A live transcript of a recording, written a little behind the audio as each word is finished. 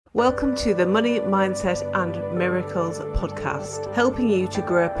Welcome to the Money, Mindset and Miracles podcast, helping you to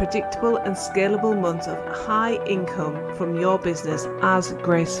grow a predictable and scalable month of high income from your business as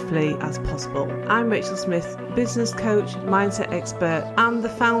gracefully as possible. I'm Rachel Smith, business coach, mindset expert, and the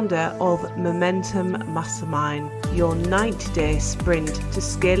founder of Momentum Mastermind, your 90-day sprint to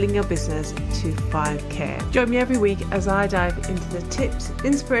scaling your business to 5K. Join me every week as I dive into the tips,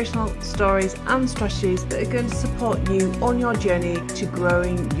 inspirational stories, and strategies that are going to support you on your journey to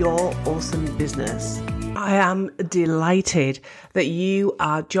growing your awesome business. I am delighted that you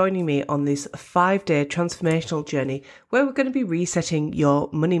are joining me on this 5-day transformational journey where we're going to be resetting your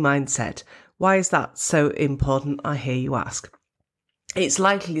money mindset. Why is that so important, I hear you ask? It's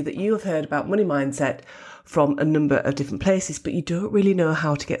likely that you have heard about money mindset from a number of different places, but you don't really know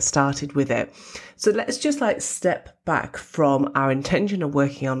how to get started with it. So let's just step back from our intention of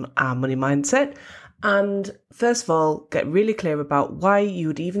working on our money mindset. And first of all, get really clear about why you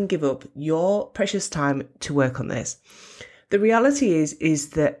would even give up your precious time to work on this. The reality is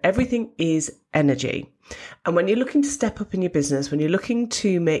that everything is energy. And when you're looking to step up in your business, when you're looking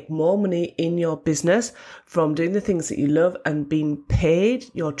to make more money in your business from doing the things that you love and being paid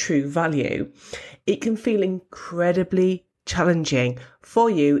your true value, it can feel incredibly challenging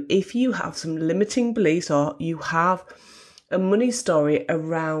for you if you have some limiting beliefs or you have a money story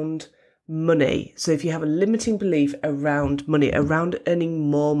around money. So if you have a limiting belief around money, around earning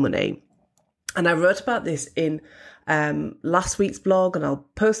more money, and I wrote about this in last week's blog, and I'll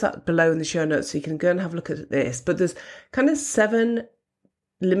post that below in the show notes so you can go and have a look at this. But there's kind of 7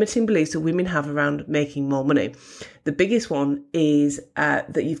 limiting beliefs that women have around making more money. The biggest one is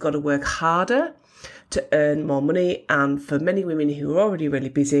that you've got to work harder to earn more money. And for many women who are already really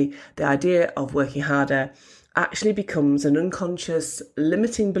busy, the idea of working harder actually becomes an unconscious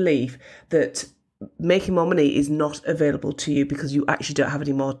limiting belief that making more money is not available to you because you actually don't have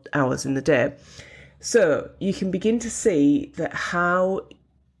any more hours in the day. So you can begin to see that how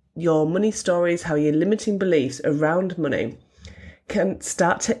your money stories, how your limiting beliefs around money can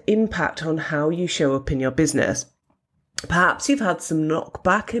start to impact on how you show up in your business. Perhaps you've had some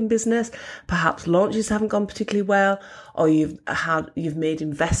knockback in business, perhaps launches haven't gone particularly well, or you've made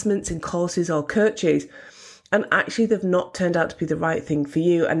investments in courses or coaches, and actually they've not turned out to be the right thing for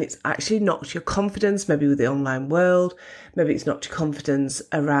you, and it's actually knocked your confidence, maybe with the online world, maybe it's knocked your confidence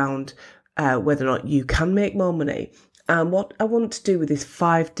around whether or not you can make more money. And what I want to do with this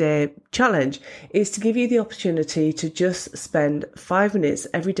 5-day challenge is to give you the opportunity to just spend 5 minutes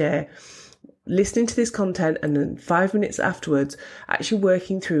every day listening to this content, and then 5 minutes afterwards actually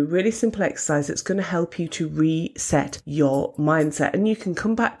working through a really simple exercise that's going to help you to reset your mindset. And you can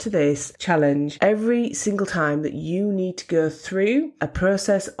come back to this challenge every single time that you need to go through a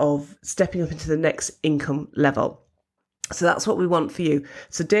process of stepping up into the next income level. So that's what we want for you.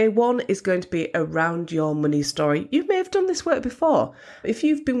 So day 1 is going to be around your money story. You may have done this work before. If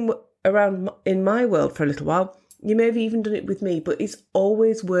you've been around in my world for a little while, you may have even done it with me, but it's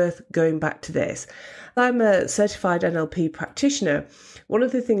always worth going back to this. I'm a certified NLP practitioner. One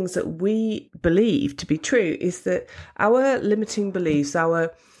of the things that we believe to be true is that our limiting beliefs,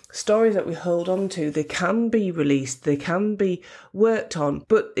 our stories that we hold on to, they can be released, they can be worked on,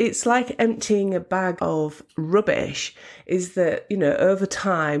 but it's like emptying a bag of rubbish, is that, over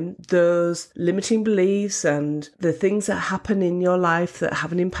time, those limiting beliefs and the things that happen in your life that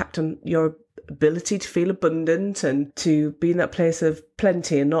have an impact on your ability to feel abundant and to be in that place of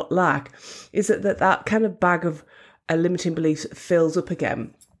plenty and not lack, is that kind of bag of limiting beliefs fills up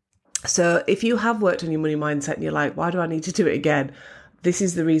again. So if you have worked on your money mindset and you're like, why do I need to do it again? This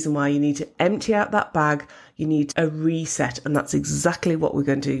is the reason why you need to empty out that bag. You need a reset, and that's exactly what we're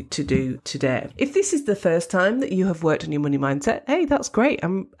going to do today. If this is the first time that you have worked on your money mindset, hey, that's great.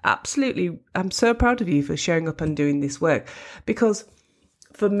 I'm so proud of you for showing up and doing this work, because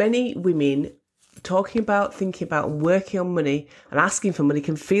for many women, talking about, thinking about, and working on money and asking for money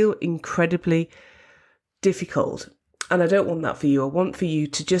can feel incredibly difficult. And I don't want that for you. I want for you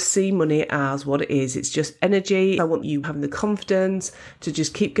to just see money as what it is. It's just energy. I want you having the confidence to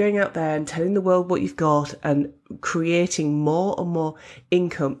just keep going out there and telling the world what you've got and creating more and more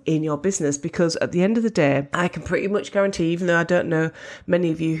income in your business. Because at the end of the day, I can pretty much guarantee, even though I don't know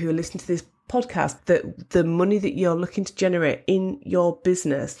many of you who are listening to this podcast, that the money that you're looking to generate in your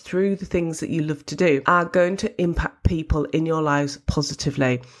business through the things that you love to do are going to impact people in your lives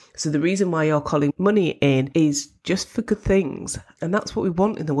positively. So the reason why you're calling money in is just for good things. And that's what we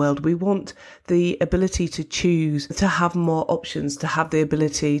want in the world. We want the ability to choose, to have more options, to have the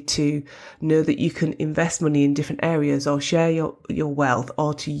ability to know that you can invest money in different areas or share your wealth,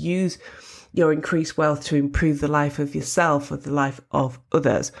 or to use your increased wealth to improve the life of yourself or the life of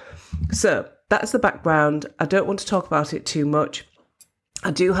others. So that's the background. I don't want to talk about it too much.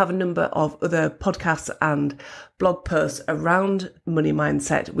 I do have a number of other podcasts and blog posts around money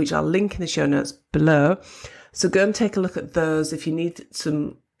mindset, which I'll link in the show notes below. So go and take a look at those if you need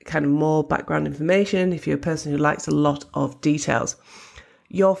some kind of more background information, if you're a person who likes a lot of details.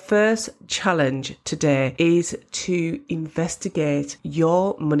 Your first challenge today is to investigate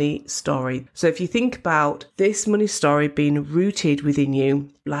your money story. So if you think about this money story being rooted within you,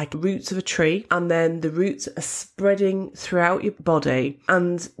 like roots of a tree, and then the roots are spreading throughout your body,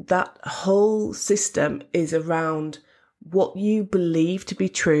 and that whole system is around what you believe to be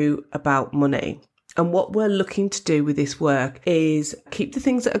true about money. And what we're looking to do with this work is keep the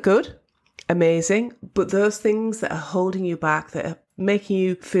things that are good, amazing, but those things that are holding you back, that are making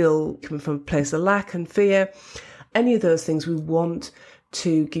you feel coming from a place of lack and fear, any of those things, we want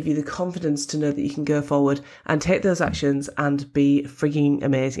to give you the confidence to know that you can go forward and take those actions and be frigging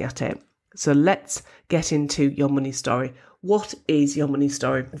amazing at it. So let's get into your money story. What is your money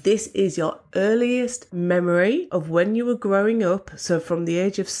story? This is your earliest memory of when you were growing up. So from the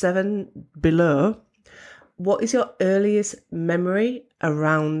age of 7 below, what is your earliest memory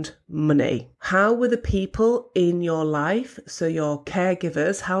around money? How were the people in your life, so your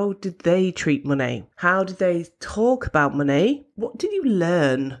caregivers, how did they treat money? How did they talk about money? What did you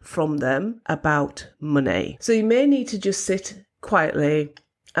learn from them about money? So you may need to just sit quietly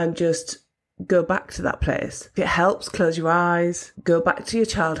and just go back to that place. If it helps, close your eyes, go back to your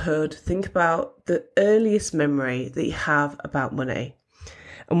childhood, think about the earliest memory that you have about money.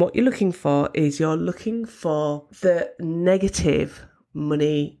 And what you're looking for is you're looking for the negative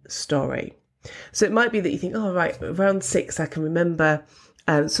money story. So it might be that you think, oh, right, around 6, I can remember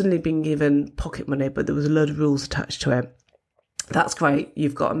suddenly being given pocket money, but there was a load of rules attached to it. That's great.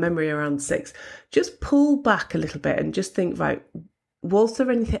 You've got a memory around 6. Just pull back a little bit and just think, right, was there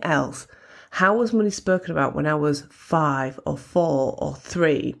anything else? How was money spoken about when I was 5 or 4 or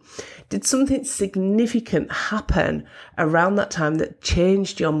 3? Did something significant happen around that time that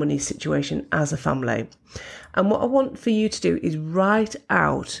changed your money situation as a family? And what I want for you to do is write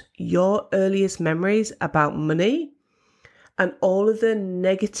out your earliest memories about money and all of the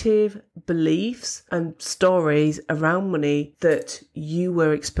negative beliefs and stories around money that you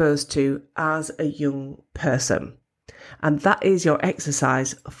were exposed to as a young person. And that is your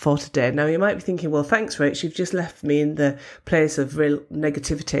exercise for today. Now, you might be thinking, well, thanks, Rach, you've just left me in the place of real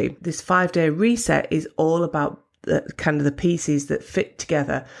negativity. This 5-day reset is all about the pieces that fit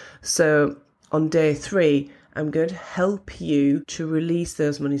together. So on day 3, I'm going to help you to release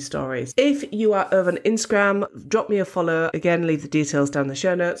those money stories. If you are over on Instagram, drop me a follow. Again, leave the details down in the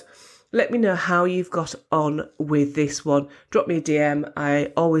show notes. Let me know how you've got on with this one. Drop me a DM.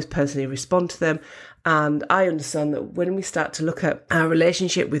 I always personally respond to them. And I understand that when we start to look at our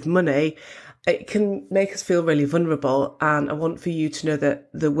relationship with money, it can make us feel really vulnerable. And I want for you to know that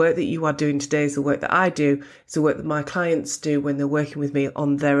the work that you are doing today is the work that I do. It's the work that my clients do when they're working with me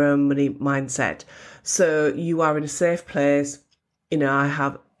on their own money mindset. So you are in a safe place. You know, I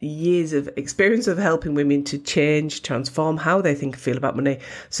have years of experience of helping women to change, transform how they think and feel about money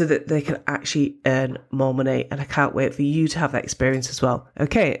so that they can actually earn more money. And I can't wait for you to have that experience as well.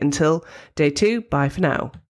 Okay, until day 2, bye for now.